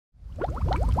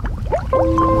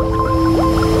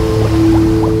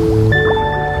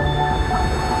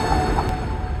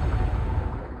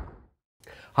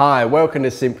Hi, welcome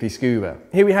to Simply Scuba.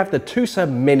 Here we have the TUSA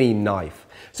Mini knife.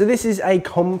 So this is a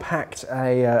compact,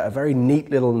 a very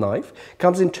neat little knife.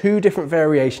 Comes in two different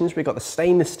variations. We've got the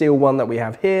stainless steel one that we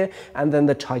have here, and then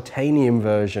the titanium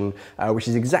version, which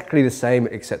is exactly the same,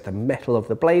 except the metal of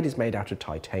the blade is made out of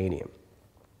titanium.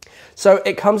 So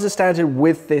it comes as standard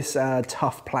with this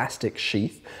tough plastic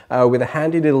sheath with a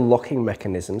handy little locking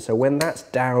mechanism. So when that's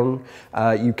down,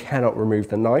 you cannot remove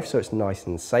the knife, so it's nice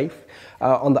and safe.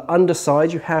 On the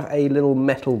underside, you have a little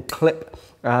metal clip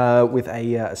with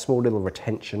a small little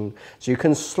retention. So you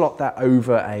can slot that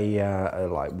over a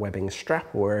like webbing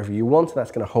strap or wherever you want.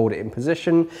 That's going to hold it in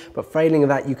position. But failing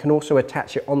that, you can also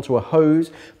attach it onto a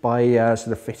hose by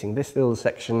sort of fitting this little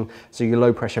section. So your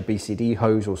low pressure BCD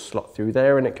hose will slot through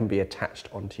there and it can be attached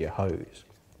onto your hose.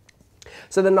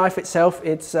 So the knife itself,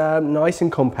 it's nice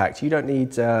and compact. You don't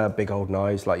need big old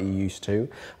knives like you used to.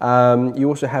 You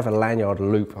also have a lanyard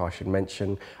loop, I should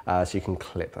mention, so you can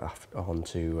clip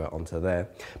onto there.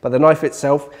 But the knife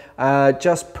itself,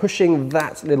 just pushing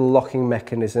that little locking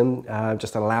mechanism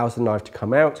just allows the knife to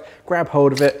come out, grab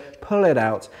hold of it, pull it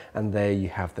out, and there you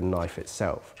have the knife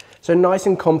itself. So nice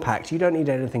and compact, you don't need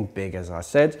anything big, as I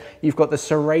said. You've got the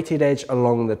serrated edge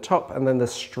along the top and then the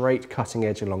straight cutting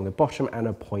edge along the bottom and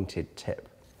a pointed tip.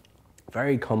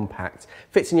 Very compact.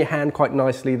 Fits in your hand quite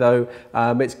nicely though.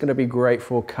 It's going to be great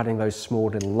for cutting those small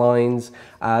little lines.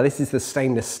 This is the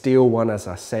stainless steel one, as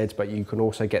I said, but you can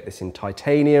also get this in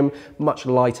titanium, much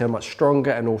lighter, much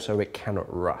stronger, and also it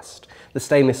cannot rust. The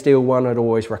stainless steel one, I'd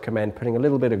always recommend putting a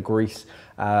little bit of grease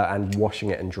and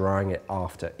washing it and drying it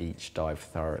after each dive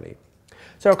thoroughly.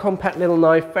 So a compact little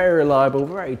knife, very reliable,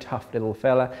 very tough little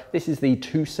fella. This is the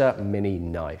TUSA Mini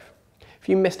knife. If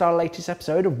you missed our latest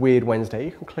episode of Weird Wednesday,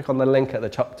 you can click on the link at the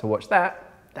top to watch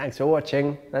that. Thanks for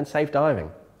watching and safe diving.